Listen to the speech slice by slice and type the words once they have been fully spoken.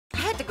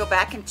to go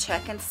back and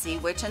check and see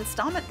which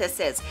installment this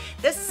is.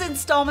 This is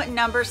installment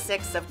number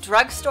 6 of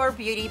Drugstore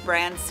Beauty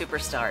Brand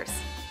Superstars.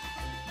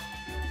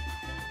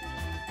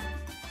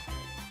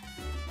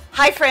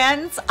 Hi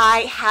friends,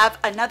 I have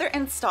another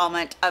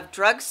installment of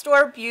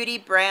Drugstore Beauty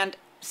Brand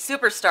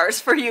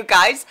Superstars for you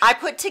guys. I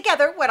put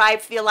together what I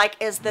feel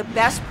like is the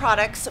best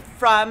products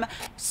from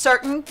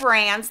certain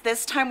brands.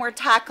 This time we're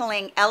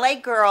tackling LA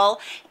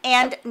Girl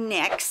and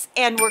NYX,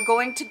 and we're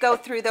going to go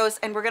through those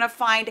and we're going to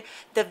find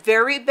the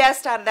very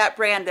best out of that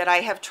brand that I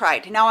have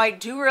tried. Now I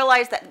do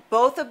realize that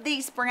both of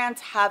these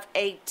brands have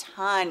a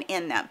ton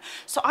in them,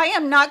 so I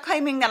am not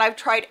claiming that I've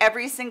tried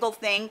every single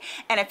thing,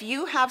 and if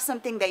you have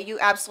something that you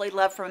absolutely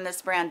love from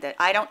this brand that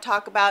I don't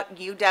talk about,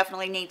 you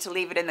definitely need to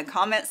leave it in the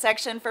comment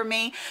section for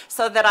me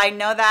so that I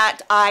know that.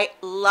 I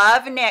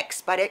love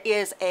NYX, but it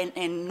is an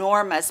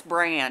enormous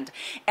brand,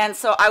 and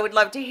so I would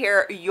love to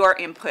hear your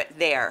input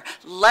there.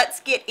 Let's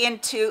get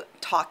into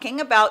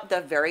talking about the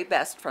very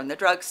best from the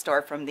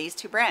drugstore from these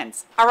two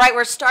brands. All right,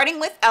 we're starting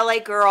with LA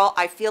Girl.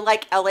 I feel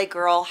like LA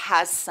Girl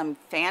has some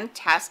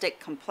fantastic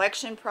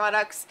complexion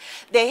products.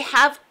 They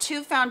have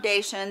two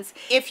foundations.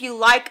 If you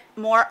like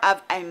more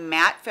of a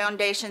matte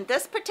foundation,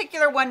 this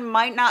particular one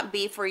might not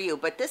be for you,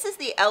 but this is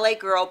the LA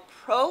Girl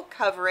Pro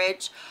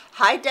Coverage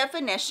High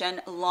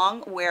Definition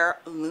Long Wear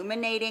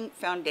Illuminating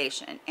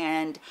Foundation,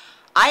 and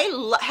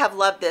I have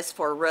loved this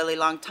for a really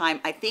long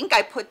time. I think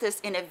I put this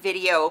in a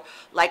video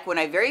like when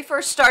I very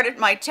first started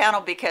my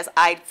channel because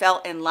I fell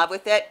in love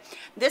with it.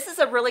 This is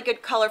a really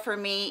good color for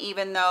me,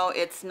 even though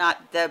it's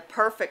not the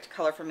perfect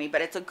color for me,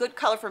 but it's a good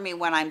color for me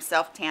when I'm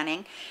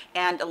self-tanning.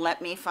 And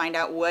let me find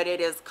out what it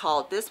is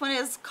called. This one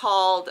is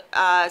called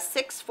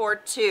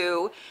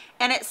 642,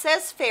 and it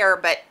says fair,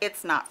 but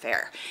it's not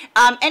fair.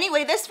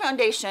 Anyway, this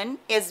foundation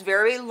is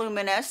very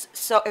luminous,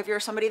 so if you're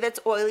somebody that's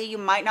oily, you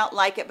might not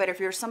like it, but if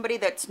you're somebody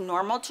that's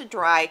normal to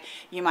dry,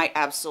 you might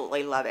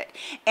absolutely love it.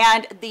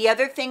 And the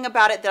other thing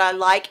about it that I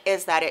like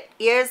is that it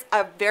is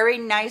a very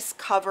nice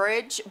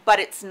coverage, but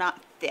it's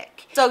not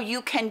thick. So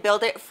you can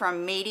build it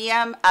from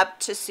medium up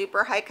to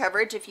super high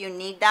coverage if you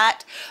need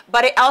that,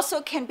 but it also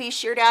can be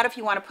sheared out if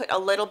you want to put a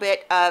little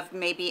bit of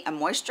maybe a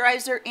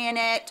moisturizer in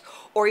it,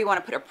 or you want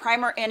to put a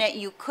primer in it.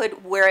 You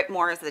could wear it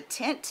more as a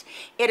tint.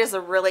 It is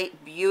a really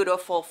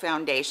beautiful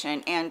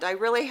foundation, and I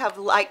really have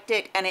liked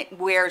it, and it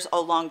wears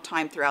a long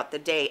time throughout the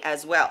day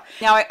as well.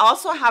 Now I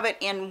also have it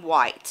in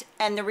white,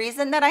 and the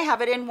reason that I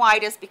have it in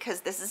white is because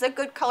this is a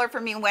good color for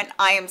me when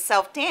I am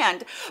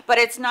self-tanned, but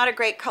it's not a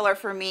great color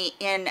for me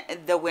in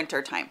the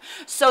winter time.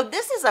 So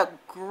this is a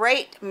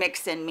great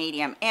mix in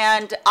medium,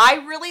 and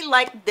I really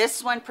like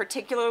this one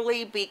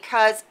particularly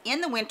because in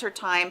the winter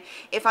time,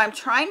 if I'm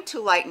trying to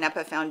lighten up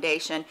a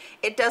foundation,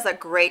 it does a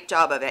great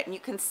job of it, and you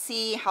can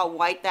see how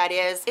white that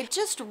is. It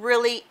just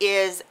really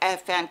is a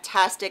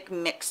fantastic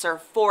mixer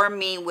for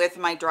me with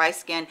my dry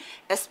skin,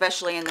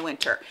 especially in the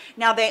winter.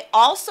 Now they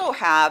also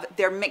have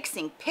their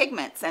mixing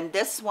pigments, and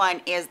this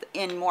one is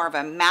in more of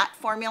a matte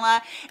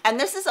formula, and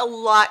this is a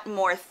lot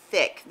more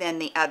thick than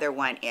the other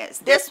one is.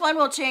 This one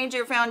will change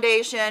your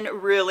foundation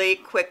really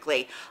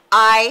quickly.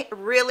 I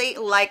really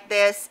like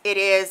this. It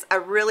is a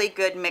really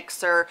good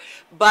mixer,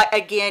 but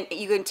again,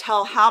 you can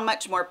tell how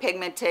much more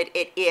pigmented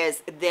it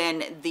is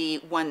than the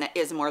one that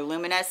is more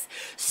luminous.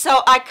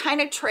 So I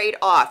kind of trade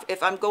off.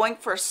 If I'm going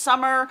for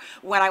summer,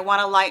 when I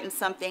want to lighten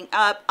something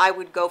up, I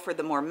would go for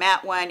the more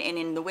matte one, and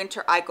in the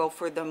winter I go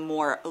for the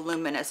more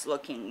luminous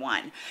looking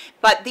one.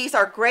 But these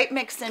are great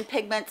mix-in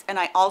pigments, and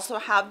I also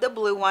have the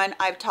blue one.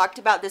 I've talked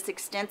about this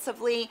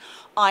extensively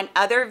on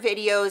other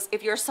videos.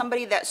 If you're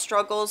somebody that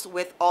struggles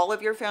with all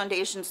of your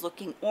foundations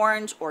looking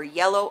orange or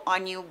yellow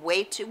on you,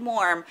 way too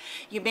warm,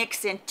 you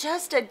mix in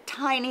just a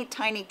tiny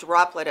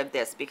droplet of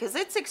this because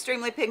it's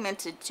extremely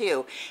pigmented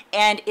too,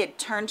 and it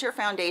turns your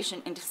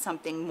foundation into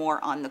something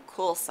more on the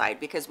cool side,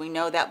 because we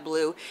know that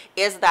blue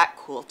is that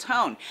cool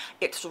tone.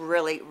 It's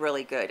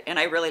really good, and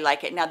I really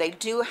like it. Now they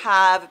do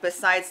have,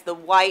 besides the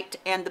white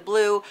and the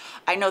blue,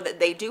 I know that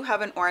they do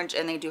have an orange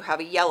and they do have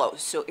a yellow.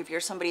 So if you're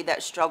somebody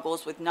that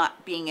struggles with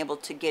not being able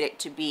to get it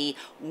to be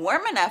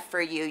warm enough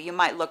for you, you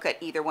might look at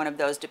either one of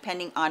those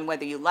depending on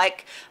whether you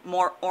like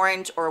more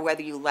orange or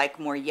whether you like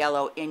more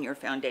yellow in your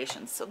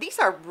foundation. So these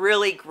are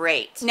really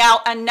great.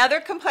 Now another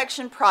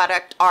complexion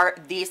product are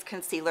these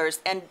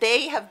concealers, and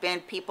they have been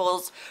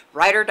people's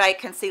ride or die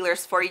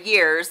concealers for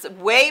years,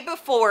 way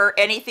before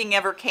anything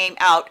ever came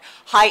out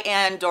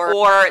high-end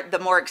or the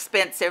more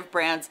expensive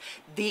brands.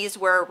 These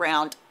were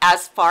around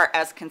as far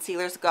as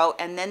concealers go,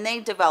 and then they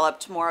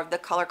developed more of the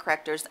color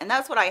correctors, and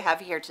that's what I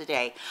have here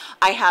today.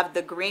 I have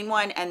the green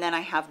one, and then I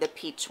have the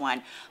peach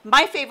one.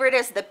 My favorite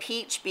is the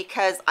peach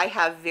because I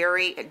have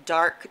very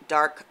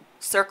dark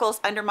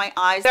circles under my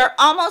eyes. They're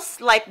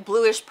almost like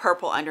bluish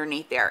purple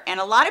underneath there, and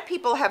a lot of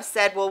people have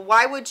said, well,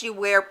 why would you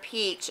wear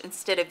peach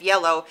instead of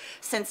yellow,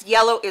 since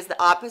yellow is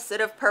the opposite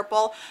of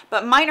purple?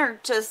 But mine are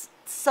just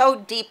so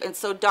deep and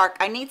so dark.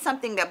 I need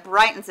something that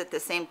brightens at the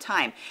same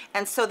time.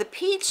 And so the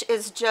peach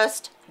is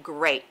just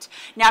great.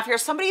 Now, if you're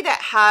somebody that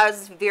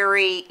has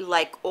very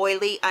like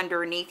oily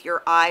underneath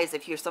your eyes,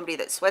 if you're somebody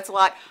that sweats a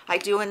lot, I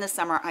do in the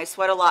summer, I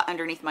sweat a lot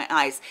underneath my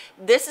eyes.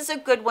 This is a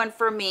good one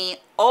for me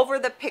over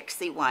the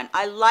Pixie one.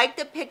 I like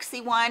the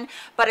Pixie one,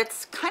 but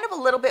it's kind of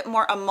a little bit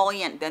more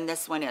emollient than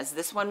this one is.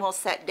 This one will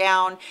set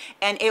down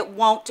and it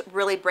won't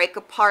really break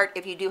apart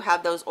if you do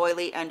have those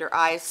oily under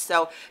eyes.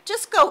 So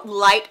just go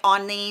light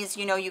on these.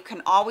 You know, you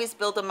can always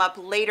build them up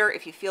later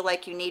if you feel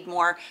like you need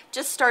more.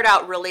 Just start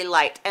out really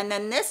light. And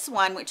then this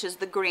one, which is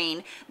the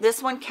green,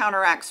 this one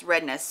counteracts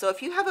redness. So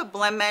if you have a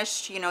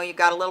blemish, you know, you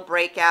got a little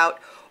breakout,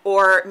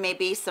 or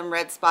maybe some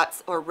red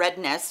spots or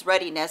readiness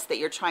that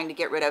you're trying to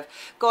get rid of,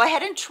 go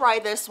ahead and try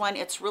this one.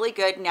 It's really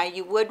good. Now,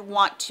 you would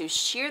want to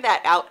shear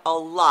that out a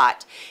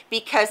lot,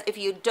 because if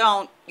you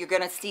don't, you're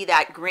going to see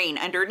that green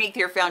underneath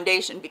your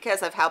foundation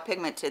because of how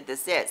pigmented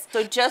this is.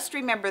 So just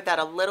remember that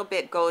a little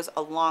bit goes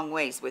a long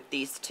ways with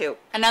these two.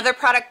 Another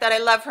product that I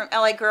love from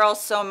LA Girl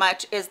so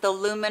much is the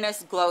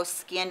Luminous Glow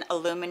Skin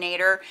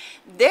Illuminator.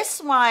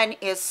 This one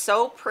is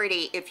so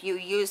pretty if you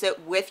use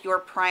it with your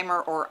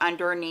primer or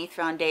underneath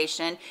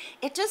foundation.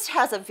 It just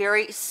has a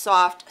very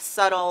soft,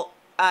 subtle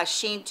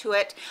sheen to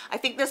it. I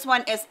think this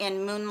one is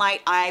in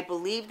Moonlight. I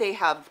believe they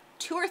have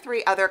 2 or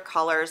 3 other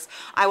colors.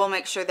 I will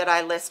make sure that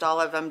I list all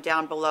of them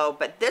down below,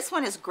 but this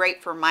one is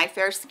great for my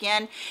fair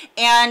skin.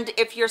 And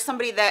if you're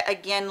somebody that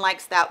again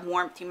likes that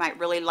warmth, you might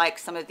really like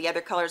some of the other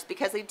colors,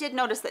 because I did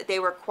notice that they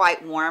were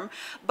quite warm.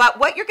 But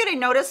what you're going to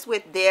notice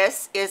with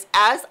this is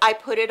as I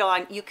put it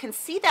on, you can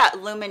see that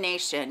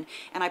illumination,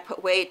 and I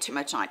put way too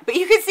much on, but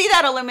you can see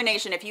that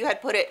illumination if you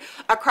had put it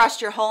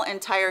across your whole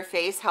entire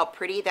face, how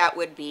pretty that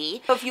would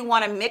be. So if you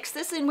want to mix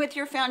this in with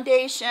your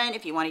foundation,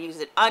 if you want to use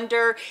it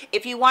under,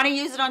 if you want to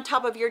use it on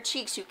top of your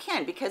cheeks, you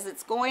can, because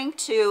it's going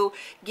to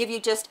give you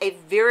just a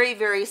very,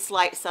 very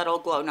slight subtle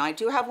glow. Now, I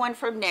do have one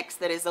from NYX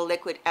that is a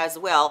liquid as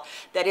well,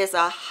 that is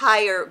a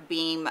higher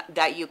beam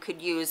that you could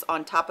use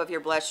on top of your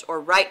blush or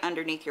right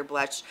underneath your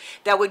blush,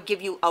 that would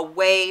give you a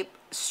way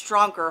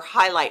stronger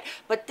highlight.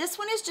 But this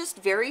one is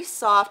just very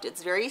soft.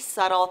 It's very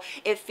subtle.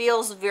 It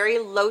feels very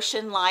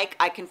lotion like.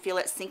 I can feel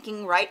it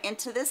sinking right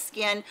into the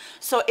skin,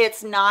 so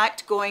it's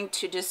not going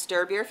to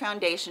disturb your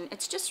foundation.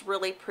 It's just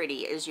really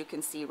pretty, as you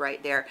can see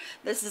right there.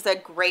 This is a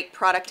great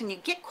product, and you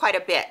get quite a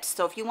bit.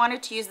 So if you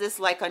wanted to use this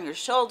like on your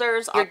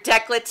shoulders, your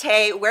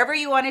décolleté, wherever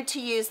you wanted to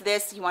use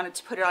this, you wanted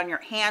to put it on your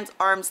hands,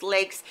 arms,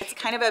 legs, it's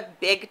kind of a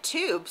big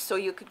tube, so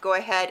you could go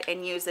ahead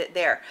and use it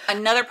there.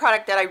 Another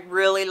product that I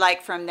really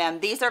like from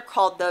them, these are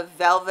called the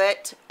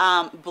Velvet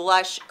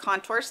Blush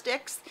Contour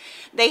Sticks.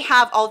 They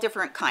have all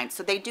different kinds.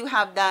 So they do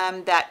have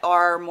them that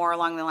are more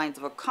along the lines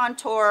of a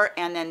contour,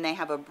 and then they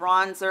have a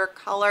bronzer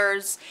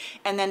colors,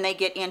 and then they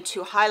get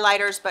into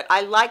highlighters. But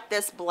I like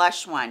this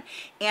blush one.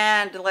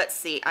 And let's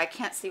see, I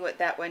can't see what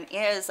that one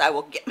is. I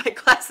will get my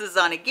glasses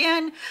on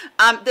again.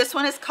 This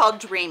one is called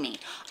Dreamy.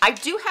 I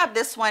do have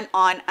this one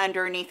on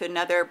underneath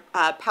another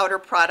powder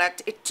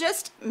product. It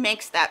just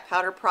makes that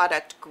powder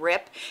product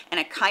grip, and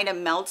it kind of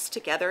melts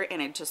together,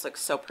 and it just looks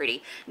so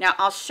pretty. Now,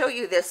 I'll show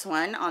you this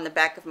one on the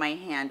back of my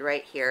hand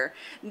right here.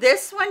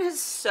 This one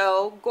is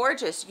so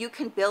gorgeous. You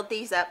can build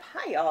these up.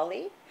 Hi,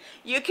 Ollie.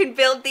 You can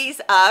build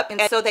these up, and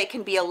so they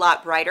can be a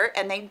lot brighter,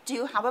 and they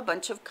do have a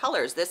bunch of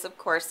colors. This, of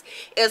course,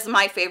 is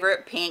my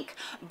favorite pink,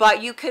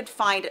 but you could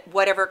find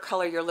whatever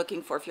color you're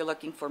looking for. If you're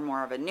looking for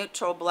more of a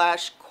neutral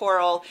blush,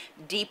 coral,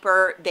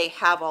 deeper, they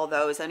have all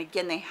those. And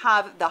again, they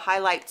have the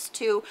highlights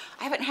too.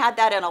 I haven't had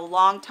that in a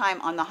long time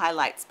on the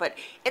highlights, but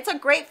it's a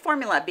great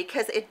formula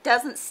because it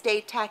doesn't stay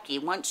tacky.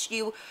 Once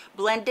you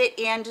blend it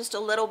in just a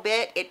little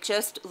bit, it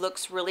just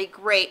looks really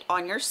great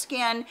on your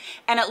skin,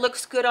 and it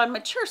looks good on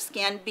mature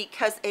skin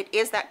because it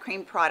is that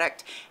cream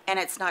product, and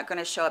it's not going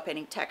to show up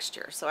any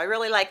texture. So I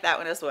really like that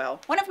one as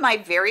well. One of my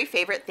very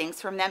favorite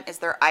things from them is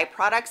their eye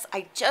products.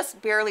 I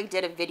just barely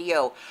did a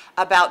video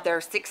about their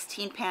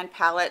 16-pan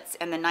palettes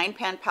and the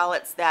 9-pan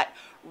palettes that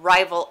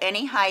rival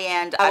any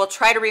high-end. I will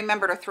try to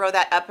remember to throw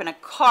that up in a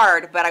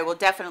card, but I will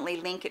definitely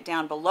link it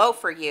down below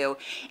for you.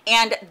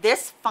 And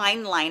this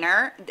fine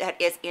liner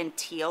that is in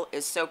teal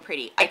is so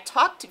pretty. I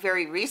talked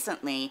very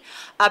recently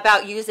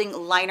about using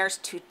liners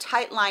to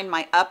tight line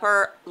my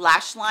upper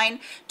lash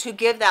line to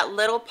give that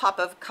little pop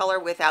of color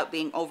without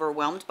being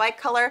overwhelmed by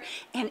color.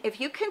 And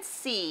if you can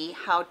see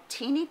how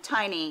teeny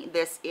tiny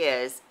this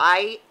is,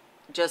 I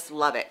just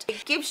love it.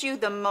 It gives you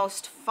the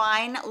most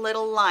fine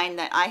little line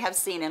that I have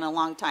seen in a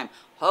long time.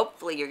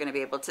 Hopefully you're going to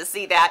be able to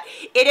see that.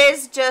 It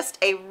is just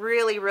a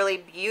really, really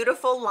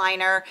beautiful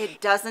liner. It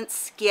doesn't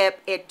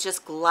skip. It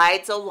just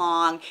glides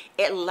along.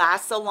 It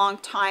lasts a long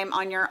time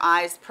on your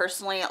eyes.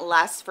 Personally, it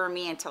lasts for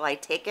me until I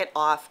take it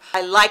off.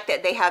 I like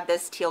that they have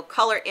this teal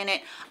color in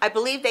it. I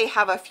believe they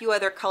have a few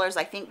other colors.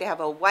 I think they have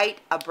a white,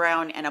 a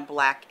brown, and a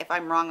black. If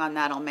I'm wrong on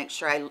that, I'll make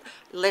sure I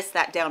list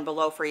that down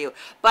below for you.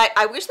 But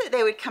I wish that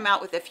they would come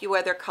out with a few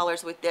other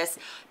colors with this.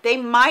 They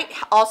might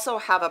also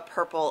have a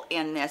purple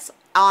in this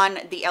on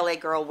the LA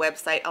Girl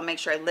website. I'll make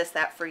sure I list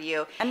that for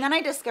you. And then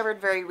I discovered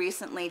very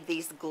recently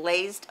these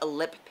glazed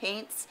lip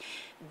paints.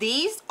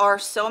 These are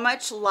so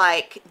much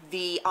like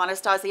the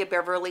Anastasia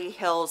Beverly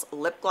Hills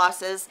lip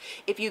glosses.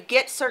 If you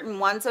get certain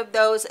ones of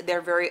those, they're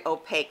very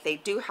opaque. They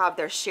do have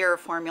their share of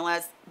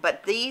formulas,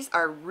 but these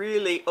are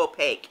really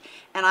opaque,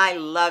 and I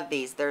love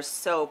these. They're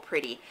so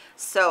pretty.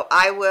 So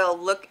I will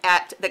look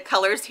at the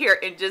colors here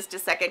in just a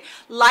second.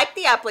 Like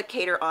the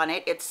applicator on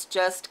it, it's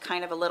just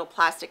kind of a little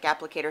plastic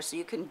applicator, so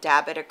you can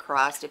dab it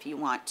across if you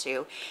want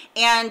to.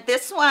 And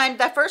this one,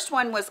 the first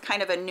one was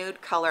kind of a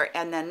nude color,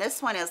 and then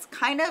this one is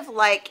kind of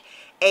like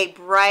a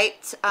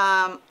bright,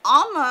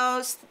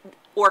 almost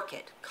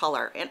orchid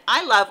color. And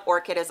I love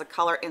orchid as a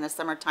color in the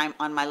summertime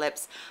on my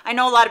lips. I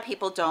know a lot of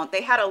people don't.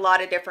 They had a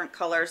lot of different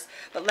colors,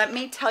 but let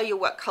me tell you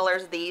what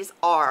colors these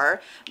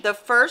are. The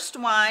first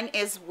one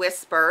is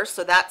Whisper,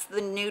 so that's the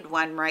nude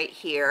one right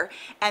here.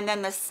 And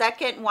then the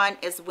second one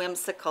is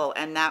Whimsical,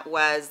 and that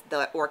was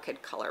the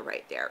orchid color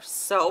right there.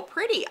 So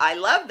pretty. I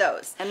love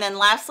those. And then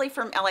lastly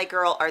from LA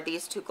Girl are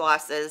these two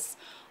glosses.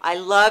 I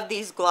love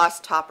these gloss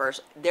toppers.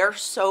 They're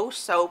so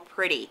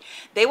pretty.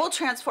 They will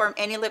transform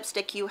any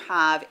lipstick you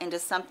have into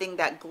something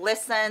that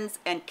glistens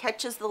and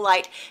catches the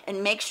light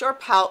and makes your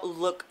palette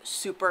look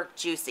super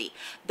juicy.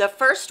 The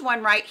first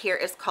one right here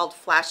is called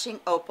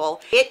Flashing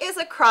Opal. It is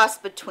a cross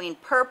between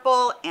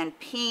purple and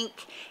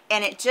pink,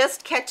 and it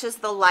just catches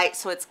the light,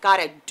 so it's got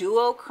a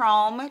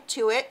duochrome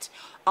to it.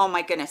 Oh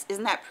my goodness,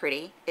 isn't that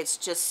pretty? It's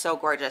just so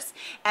gorgeous.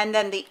 And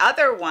then the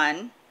other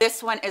one,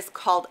 this one is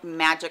called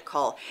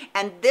Magical,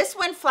 and this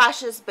one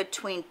flashes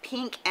between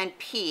pink and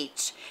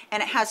peach,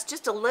 and it has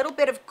just a little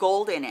bit of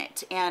gold in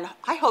it, and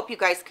I hope you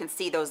guys can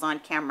see those on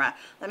camera.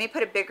 Let me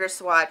put a bigger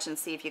swatch and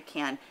see if you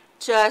can.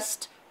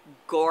 Just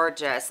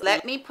gorgeous.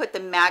 Let me put the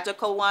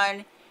Magical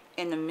one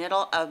in the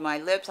middle of my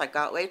lips. I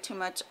got way too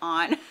much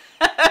on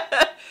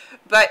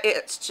but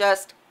it's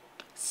just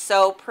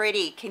so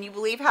pretty. Can you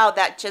believe how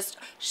that just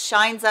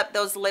shines up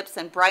those lips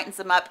and brightens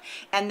them up,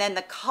 and then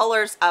the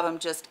colors of them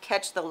just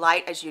catch the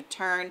light as you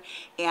turn,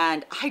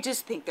 and I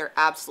just think they're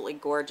absolutely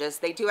gorgeous.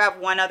 They do have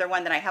one other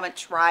one that I haven't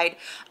tried.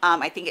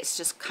 I think it's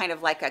just kind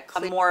of like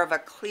a more of a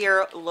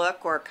clear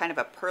look, or kind of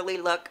a pearly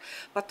look,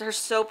 but they're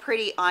so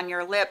pretty on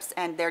your lips,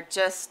 and they're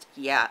just,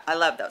 yeah, I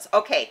love those.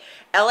 Okay,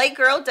 LA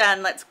Girl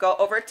done. Let's go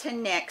over to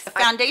NYX. The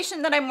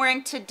foundation that I'm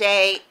wearing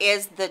today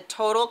is the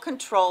Total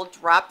Control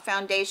Drop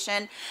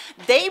Foundation.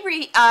 They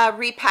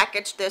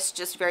repackaged this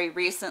just very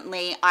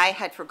recently. I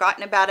had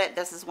forgotten about it.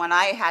 This is one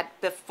I had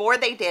before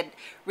they did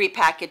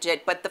repackage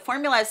it, but the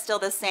formula is still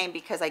the same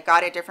because I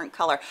got a different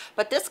color.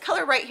 But this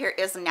color right here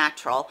is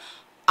natural.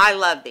 I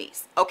love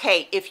these.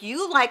 Okay, if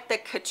you like the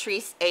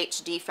Catrice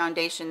HD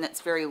foundation that's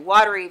very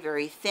watery,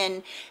 very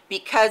thin,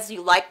 because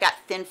you like that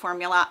thin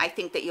formula, I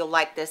think that you'll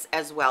like this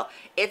as well.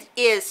 It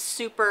is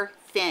super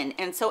thin,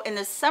 and so in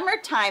the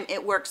summertime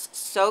it works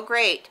so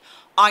great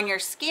on your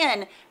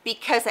skin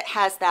because it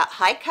has that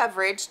high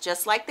coverage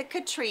just like the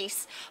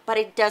Catrice, but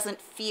it doesn't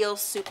feel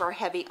super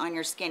heavy on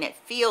your skin. It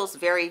feels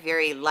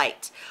very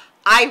light.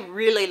 I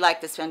really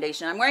like this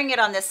foundation. I'm wearing it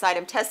on this side.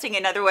 I'm testing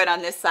another one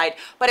on this side,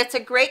 but it's a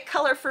great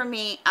color for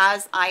me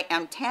as I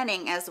am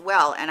tanning as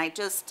well, and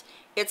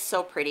it's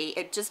so pretty.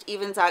 It just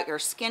evens out your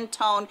skin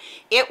tone.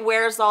 It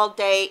wears all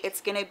day.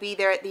 It's going to be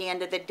there at the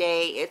end of the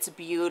day. It's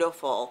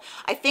beautiful.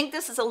 I think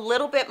this is a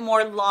little bit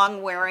more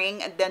long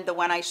wearing than the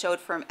one I showed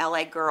from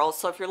LA Girl.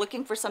 So if you're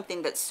looking for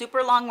something that's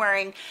super long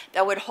wearing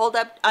that would hold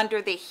up under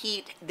the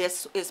heat,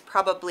 this is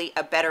probably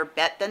a better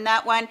bet than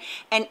that one.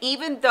 And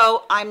even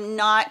though I'm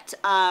not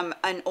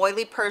an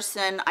oily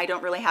person, I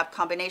don't really have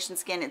combination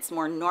skin, it's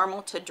more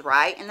normal to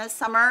dry in the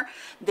summer,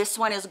 this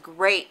one is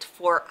great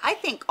for, I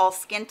think, all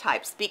skin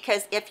types,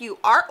 because if you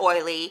are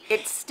oily,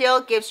 it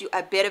still gives you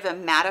a bit of a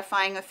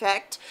mattifying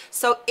effect.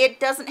 So it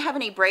doesn't have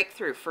any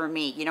breakthrough for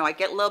me. You know, I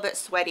get a little bit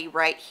sweaty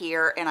right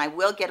here, and I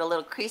will get a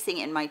little creasing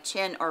in my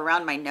chin or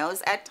around my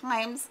nose at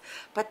times,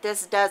 but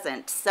this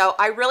doesn't. So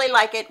I really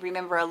like it.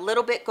 Remember, a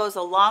little bit goes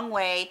a long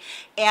way,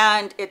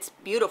 and it's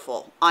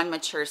beautiful on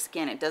mature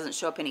skin. It doesn't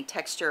show up any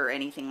texture or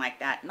anything like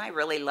that, and I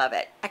really love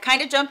it. I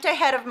kind of jumped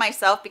ahead of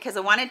myself because I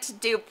wanted to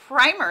do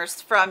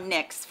primers from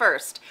NYX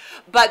first,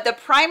 but the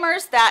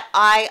primers that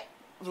I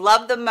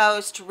love the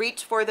most,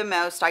 reach for the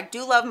most, I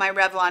do love my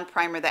Revlon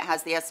primer that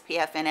has the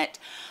SPF in it,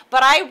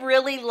 but I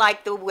really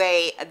like the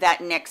way that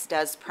NYX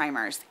does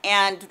primers.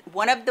 And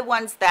one of the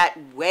ones that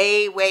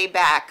way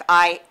back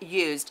I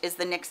used is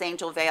the NYX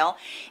Angel Veil,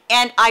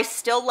 and I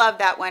still love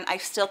that one. I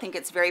still think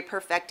it's very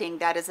perfecting.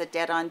 That is a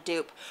dead-on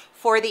dupe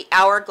for the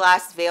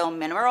Hourglass Veil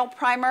Mineral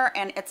Primer,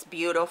 and it's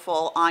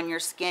beautiful on your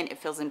skin. It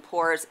fills in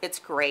pores. It's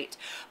great.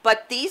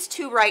 But these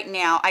two right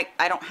now,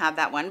 I don't have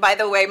that one. By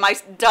the way, my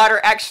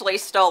daughter actually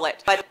stole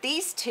it. But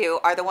these two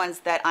are the ones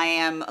that I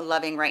am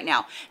loving right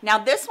now. Now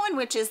this one,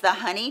 which is the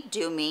Honey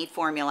Do Me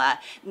formula,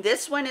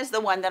 this one is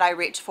the one that I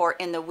reach for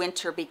in the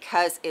winter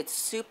because it's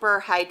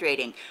super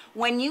hydrating.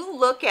 When you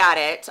look at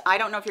it, I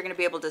don't know if you're going to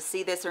be able to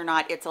see this or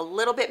not. It's a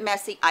little bit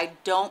messy. I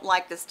don't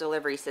like this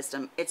delivery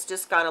system. It's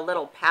just got a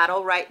little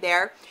paddle right there.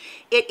 there.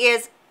 It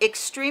is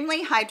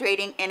extremely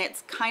hydrating, and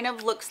it's kind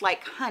of looks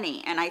like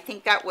honey, and I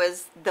think that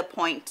was the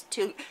point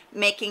to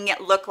making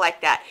it look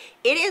like that.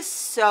 It is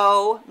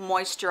so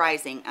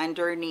moisturizing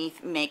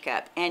underneath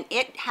makeup, and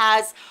it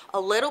has a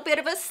little bit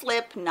of a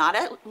slip, not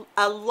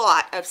a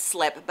lot of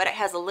slip, but it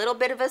has a little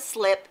bit of a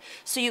slip,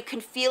 so you can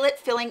feel it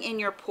filling in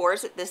your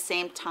pores at the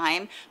same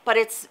time, but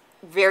it's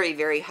very,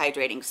 very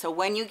hydrating. So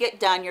when you get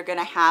done, you're going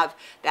to have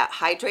that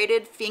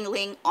hydrated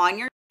feeling on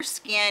your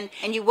skin,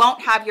 and you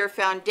won't have your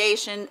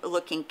foundation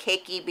looking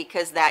cakey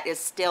because that is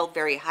still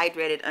very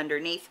hydrated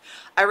underneath.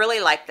 I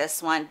really like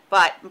this one,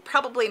 but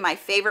probably my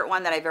favorite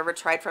one that I've ever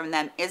tried from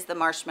them is the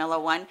marshmallow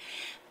one.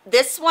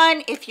 This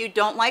one, if you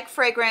don't like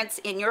fragrance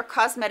in your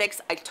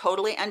cosmetics, I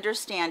totally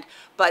understand,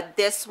 but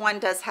this one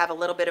does have a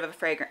little bit of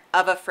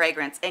a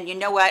fragrance. And you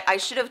know what? I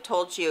should have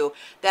told you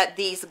that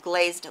these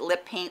glazed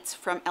lip paints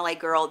from LA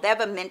Girl, they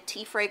have a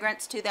minty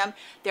fragrance to them.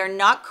 They're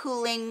not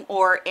cooling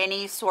or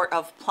any sort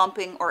of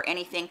plumping or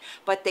anything,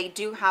 but they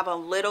do have a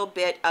little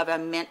bit of a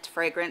mint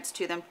fragrance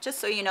to them, just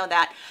so you know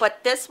that.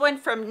 But this one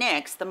from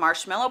NYX, the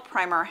Marshmallow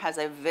Primer, has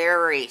a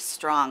very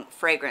strong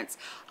fragrance.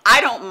 I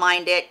don't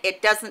mind it.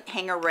 It doesn't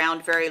hang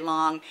around very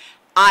long.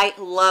 I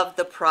love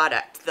the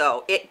product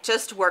though. It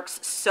just works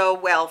so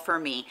well for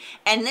me.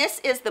 And this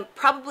is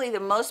probably the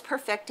most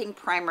perfecting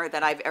primer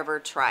that I've ever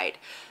tried.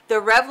 The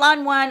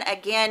Revlon one,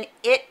 again,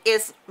 it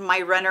is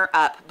my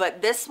runner-up,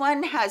 but this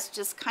one has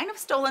just kind of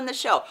stolen the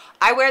show.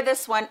 I wear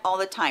this one all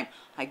the time.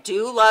 I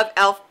do love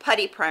e.l.f.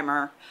 Putty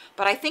Primer,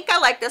 but I think I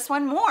like this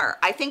one more.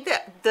 I think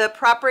that the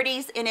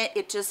properties in it,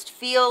 it just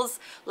feels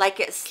like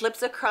it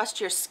slips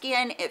across your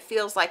skin. It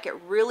feels like it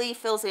really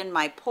fills in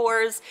my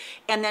pores,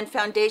 and then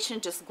foundation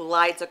just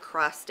glides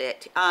across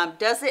it.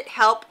 Does it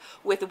help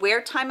with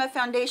wear time of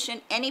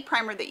foundation? Any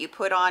primer that you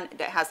put on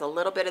that has a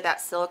little bit of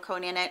that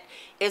silicone in it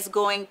is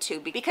going to,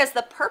 because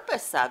the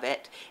purpose of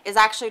it is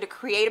actually to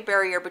create a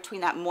barrier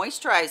between that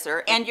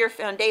moisturizer and your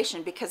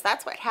foundation, because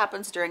that's what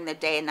happens during the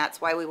day, and that's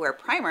why we wear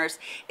primers,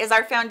 is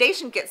our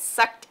foundation gets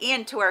sucked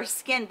into our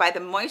skin by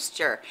the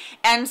moisture,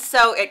 and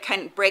so it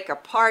can break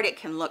apart. It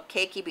can look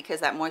cakey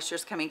because that moisture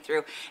is coming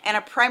through, and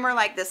a primer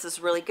like this is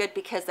really good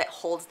because it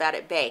holds that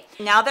at bay.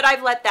 Now that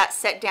I've let that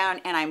set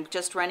down and I'm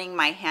just running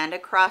my hand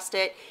across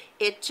it,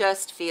 it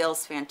just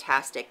feels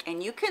fantastic.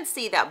 And you can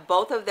see that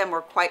both of them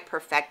were quite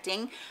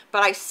perfecting,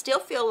 but I still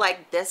feel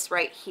like this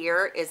right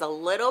here is a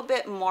little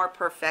bit more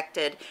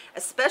perfected,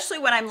 especially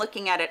when I'm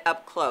looking at it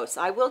up close.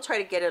 I will try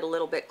to get it a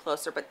little bit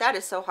closer, but that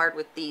is so hard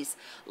with these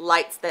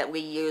lights that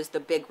we use, the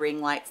big ring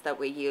lights that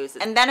we use.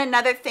 And then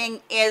another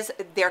thing is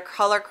their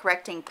color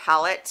correcting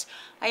palette.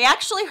 I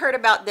actually heard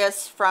about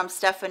this from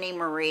Stephanie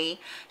Marie.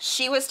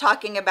 She was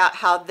talking about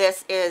how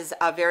this is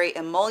a very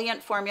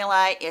emollient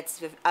formula.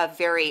 It's a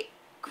very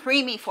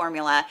creamy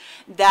formula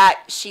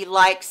that she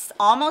likes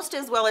almost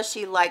as well as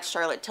she likes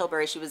Charlotte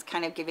Tilbury. She was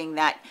kind of giving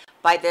that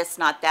by this,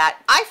 not that.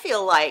 I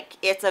feel like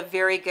it's a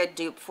very good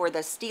dupe for the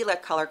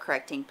Stila color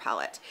correcting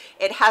palette.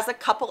 It has a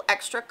couple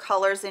extra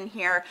colors in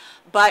here,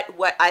 but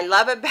what I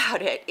love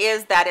about it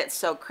is that it's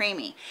so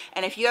creamy.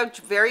 And if you have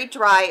very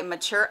dry,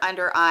 mature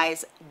under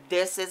eyes,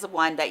 this is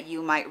one that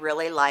you might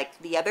really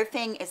like. The other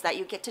thing is that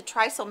you get to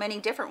try so many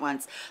different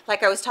ones.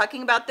 Like I was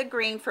talking about the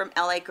green from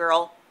LA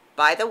Girl.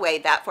 By the way,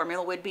 that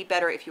formula would be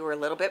better if you were a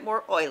little bit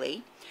more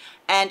oily,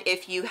 and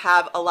if you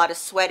have a lot of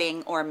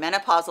sweating or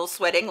menopausal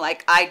sweating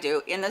like I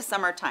do in the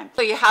summertime.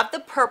 So you have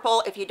the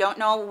purple. If you don't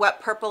know what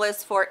purple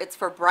is for, it's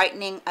for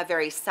brightening a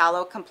very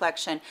sallow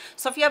complexion.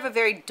 So if you have a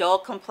very dull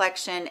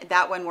complexion,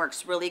 that one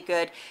works really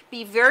good.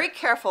 Be very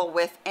careful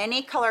with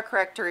any color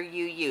corrector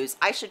you use.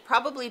 I should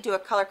probably do a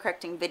color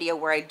correcting video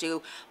where I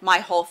do my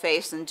whole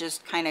face and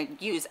just kind of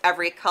use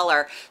every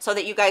color so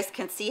that you guys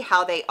can see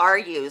how they are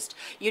used.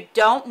 You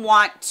don't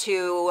want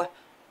to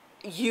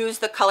use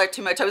the color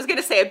too much. I was going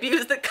to say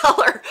abuse the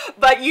color,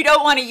 but you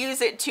don't want to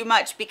use it too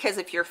much, because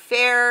if you're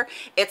fair,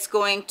 it's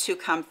going to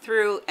come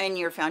through in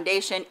your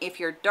foundation. If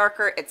you're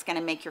darker, it's going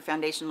to make your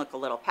foundation look a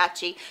little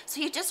patchy.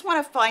 So you just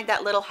want to find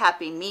that little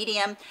happy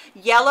medium.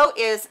 Yellow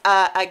is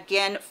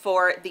again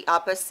for the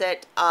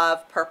opposite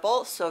of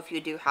purple. So if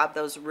you do have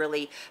those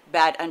really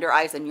bad under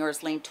eyes and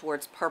yours lean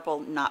towards purple,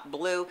 not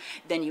blue,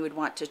 then you would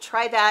want to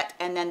try that.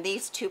 And then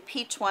these two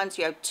peach ones,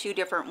 you have two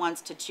different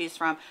ones to choose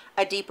from,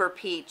 a deeper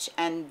peach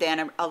and then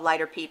a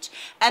lighter peach.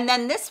 And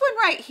then this one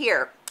right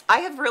here, I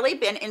have really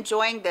been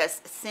enjoying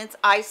this since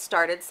I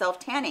started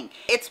self-tanning.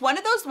 It's one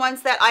of those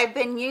ones that I've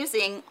been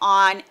using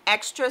on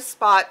extra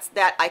spots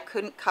that I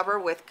couldn't cover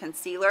with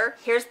concealer.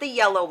 Here's the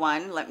yellow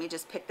one. Let me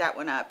just pick that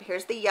one up.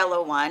 Here's the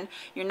yellow one.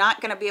 You're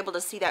not going to be able to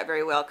see that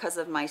very well because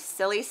of my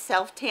silly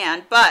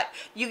self-tan, but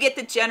you get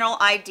the general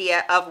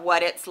idea of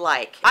what it's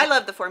like. I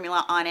love the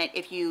formula on it.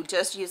 If you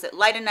just use it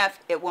light enough,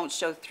 it won't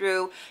show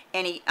through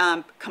any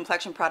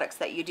complexion products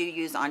that you do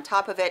use on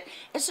top of it.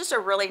 It's just a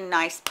really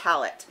nice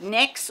palette.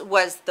 NYX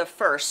was the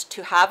first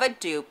to have a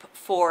dupe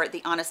for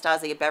the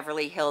Anastasia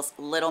Beverly Hills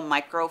Little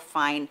Micro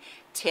Fine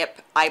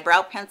Tip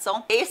Eyebrow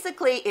Pencil.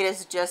 Basically, it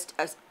is just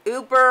a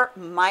uber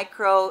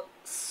micro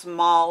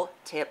small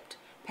tipped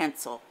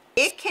pencil.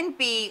 It can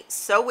be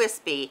so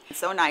wispy,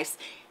 so nice.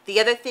 The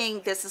other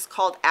thing, this is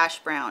called ash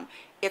brown.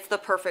 It's the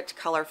perfect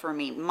color for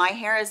me. My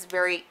hair is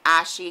very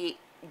ashy,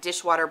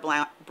 dishwater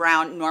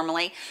brown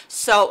normally,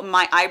 so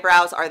my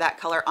eyebrows are that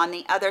color. On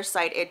the other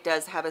side, it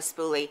does have a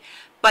spoolie,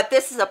 but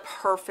this is a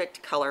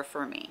perfect color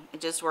for me.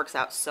 It just works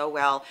out so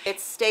well. It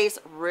stays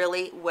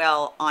really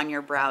well on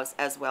your brows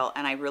as well,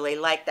 and I really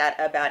like that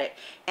about it.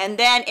 And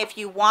then if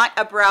you want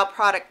a brow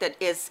product that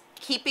is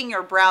keeping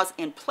your brows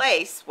in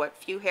place, what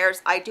few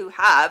hairs I do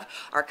have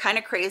are kind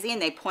of crazy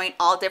and they point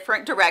all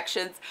different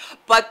directions,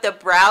 but the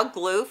brow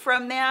glue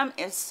from them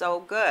is so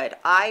good.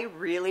 I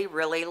really,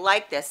 really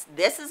like this.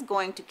 This is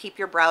going to keep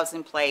your brows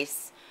in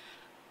place.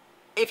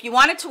 If you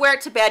wanted to wear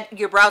it to bed,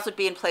 your brows would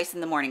be in place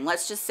in the morning.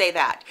 Let's just say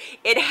that.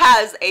 It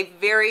has a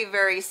very,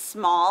 very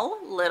small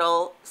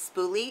little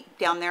spoolie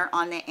down there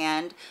on the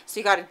end. So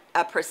you got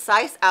a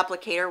precise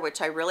applicator,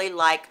 which I really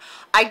like.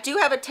 I do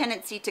have a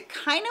tendency to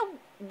kind of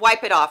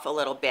wipe it off a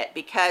little bit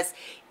because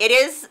it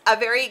is a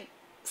very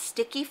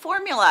sticky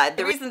formula.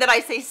 The reason that I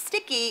say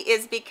sticky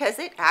is because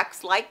it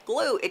acts like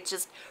glue. It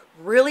just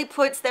really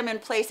puts them in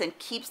place and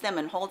keeps them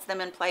and holds them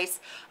in place.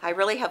 I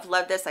really have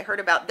loved this. I heard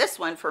about this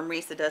one from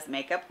Risa Does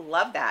Makeup.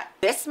 Love that.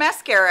 This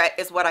mascara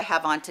is what I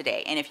have on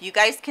today, and if you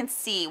guys can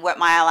see what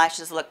my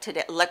eyelashes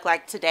look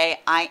like today,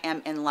 I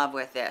am in love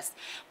with this.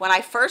 When I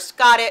first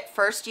got it,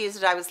 first used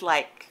it, I was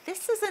like,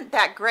 this isn't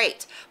that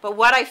great. But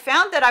what I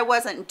found that I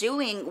wasn't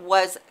doing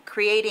was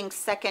creating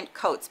second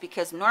coats,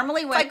 because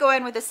normally when I go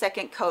in with a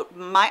second coat,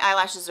 my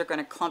eyelashes are going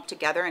to clump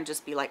together and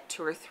just be like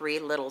 2 or 3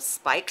 little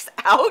spikes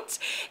out.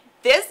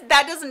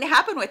 That doesn't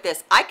happen with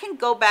this. I can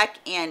go back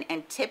in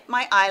and tip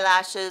my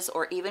eyelashes,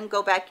 or even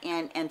go back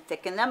in and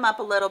thicken them up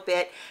a little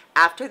bit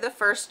after the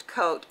first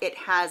coat. It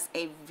has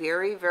a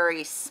very,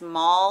 very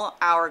small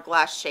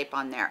hourglass shape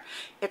on there.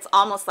 It's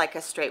almost like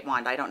a straight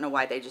wand. I don't know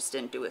why they just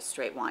didn't do a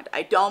straight wand.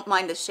 I don't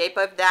mind the shape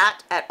of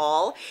that at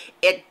all.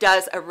 It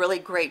does a really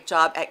great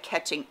job at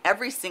catching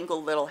every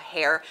single little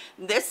hair.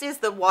 This is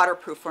the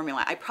waterproof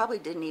formula. I probably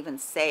didn't even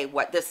say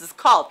what this is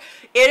called.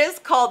 It is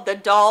called the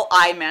Doll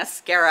Eye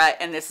Mascara,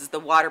 and this is the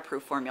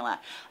waterproof formula.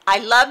 I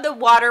love the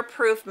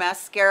waterproof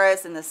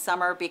mascaras in the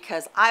summer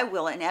because I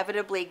will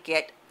inevitably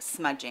get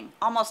smudging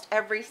almost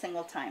every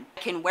single time.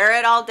 I can wear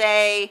it all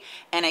day,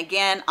 and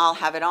again, I'll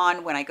have it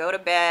on when I go to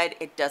bed.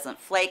 It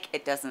doesn't flake,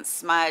 it doesn't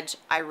smudge.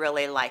 I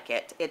really like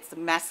it. It's a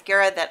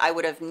mascara that I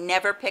would have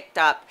never picked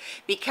up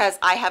because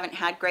I haven't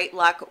had great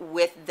luck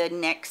with the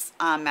NYX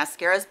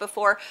mascaras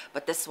before,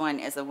 but this one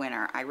is a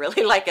winner. I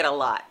really like it a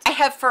lot. I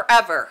have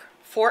forever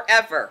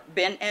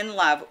been in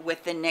love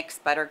with the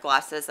NYX butter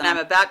glosses, and I'm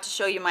about to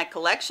show you my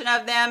collection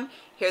of them.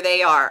 Here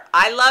they are.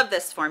 I love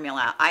this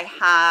formula. I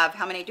have,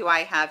 how many do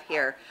I have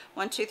here?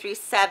 1, 2, 3,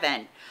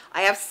 7.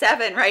 I have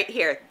 7 right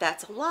here.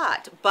 That's a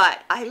lot, but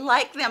I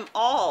like them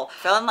all.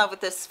 Fell in love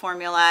with this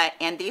formula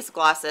and these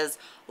glosses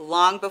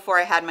long before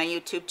I had my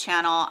YouTube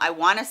channel. I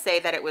want to say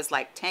that it was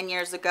like 10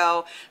 years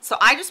ago. So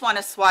I just want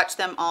to swatch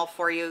them all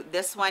for you.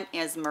 This one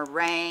is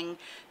meringue.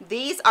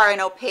 These are an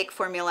opaque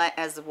formula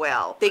as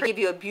well. They give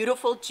you a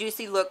beautiful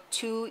juicy look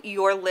to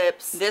your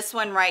lips. This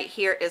one right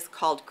here is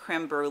called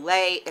Creme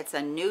Brulee. It's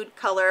a nude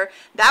color.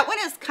 That one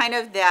is kind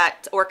of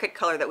that orchid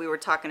color that we were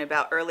talking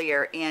about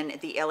earlier in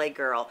the LA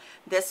Girl.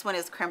 This one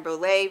is Creme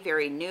Brulee,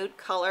 very nude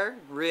color.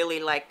 Really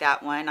like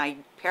that one. I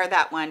pair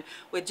that one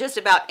with just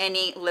about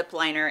any lip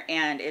liner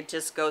and it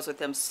just goes with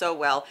them so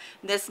well.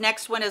 This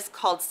next one is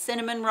called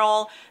Cinnamon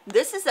Roll.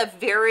 This is a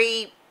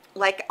very,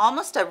 like,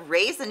 almost a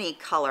raisiny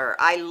color.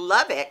 I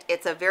love it.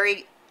 It's a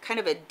very kind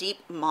of a deep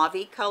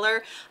mauve-y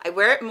color. I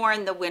wear it more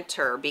in the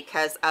winter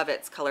because of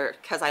its color,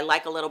 because I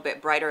like a little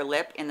bit brighter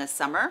lip in the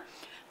summer.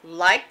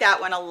 Like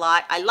that one a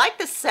lot. I like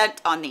the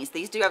scent on these.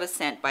 These do have a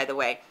scent, by the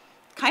way.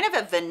 Kind of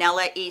a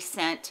vanilla-y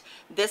scent.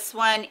 This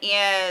one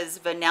is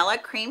Vanilla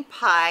Cream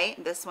Pie.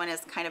 This one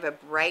is kind of a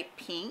bright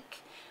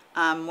pink,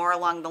 more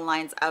along the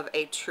lines of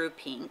a true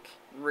pink.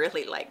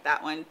 Really like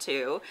that one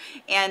too.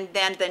 And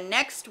then the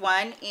next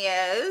one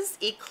is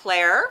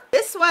Eclair.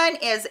 This one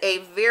is a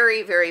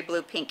very, very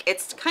blue pink.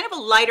 It's kind of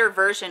a lighter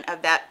version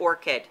of that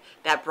orchid,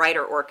 that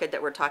brighter orchid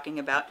that we're talking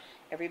about.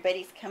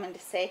 Everybody's coming to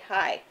say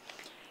hi.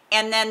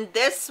 And then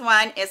this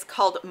one is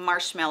called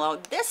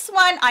Marshmallow. This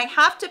one, I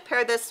have to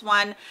pair this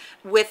one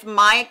with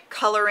my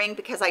coloring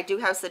because I do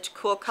have such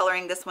cool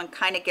coloring. This one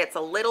kind of gets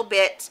a little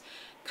bit,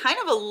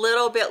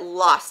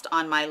 lost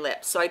on my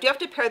lips. So I do have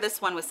to pair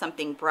this one with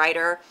something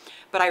brighter,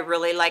 but I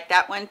really like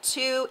that one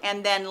too.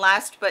 And then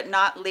last but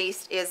not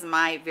least is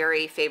my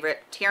very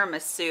favorite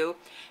Tiramisu.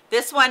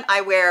 This one I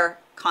wear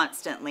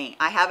constantly.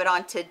 I have it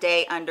on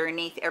today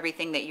underneath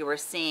everything that you were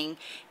seeing,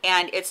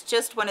 and it's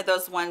just one of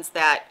those ones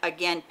that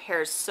again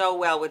pairs so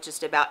well with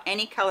just about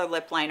any color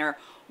lip liner,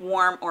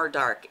 warm or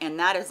dark, and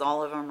that is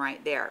all of them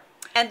right there.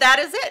 And that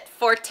is it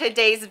for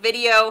today's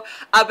video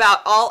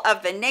about all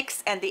of the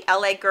NYX and the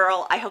LA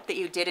Girl. I hope that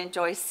you did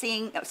enjoy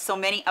seeing so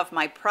many of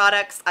my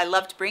products. I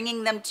loved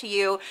bringing them to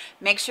you.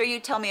 Make sure you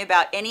tell me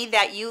about any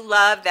that you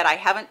love that I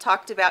haven't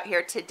talked about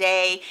here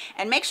today.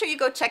 And make sure you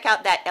go check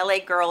out that LA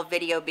Girl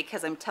video,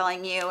 because I'm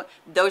telling you,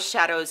 those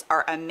shadows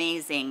are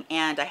amazing.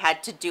 And I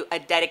had to do a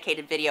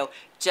dedicated video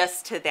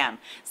just to them.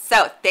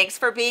 So thanks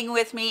for being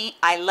with me.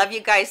 I love you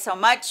guys so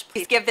much.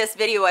 Please give this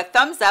video a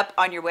thumbs up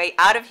on your way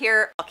out of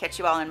here. I'll catch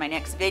you all in my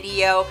next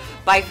video.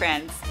 Bye,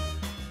 friends.